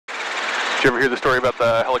Did you ever hear the story about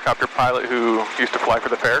the helicopter pilot who used to fly for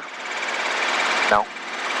the fair? No.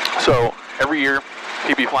 So every year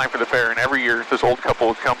he'd be flying for the fair, and every year this old couple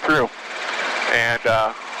would come through, and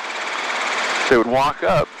they would walk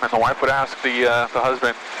up, and the wife would ask the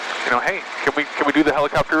husband, you know, hey, can we do the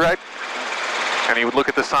helicopter ride? And he would look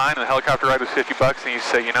at the sign, and the helicopter ride was $50, and he'd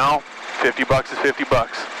say, you know, $50 is $50,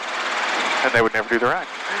 and they would never do the ride.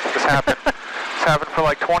 This happened. This happened for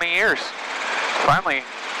like 20 years. Finally,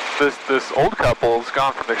 this old couple has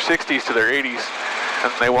gone from their 60s to their 80s,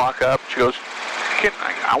 and they walk up. She goes,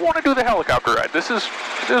 I want to do the helicopter ride. This is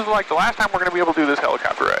like the last time we're going to be able to do this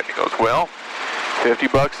helicopter ride. He goes, well, $50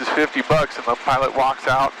 is $50, and the pilot walks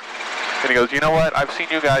out, and he goes, you know what? I've seen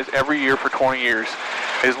you guys every year for 20 years.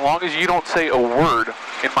 As long as you don't say a word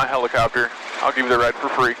in my helicopter, I'll give you the ride for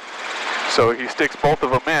free. So he sticks both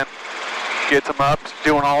of them in, gets them up,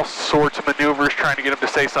 doing all sorts of maneuvers, trying to get them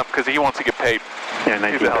to say something because he wants to get paid. Yeah,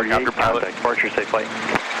 1938, contact departure, safe flight.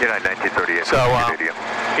 United 1938. So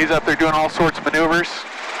he's up there doing all sorts of maneuvers.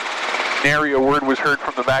 Nary a word was heard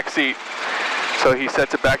from the back seat. So he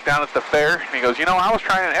sets it back down at the fair, and he goes, you know, I was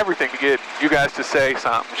trying everything to get you guys to say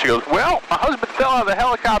something. She goes, well, my husband fell out of the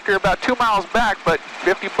helicopter about 2 miles back, but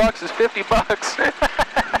 $50 is $50.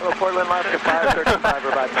 Well, Portland, Alaska 535,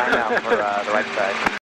 we're about 9 out for the right side.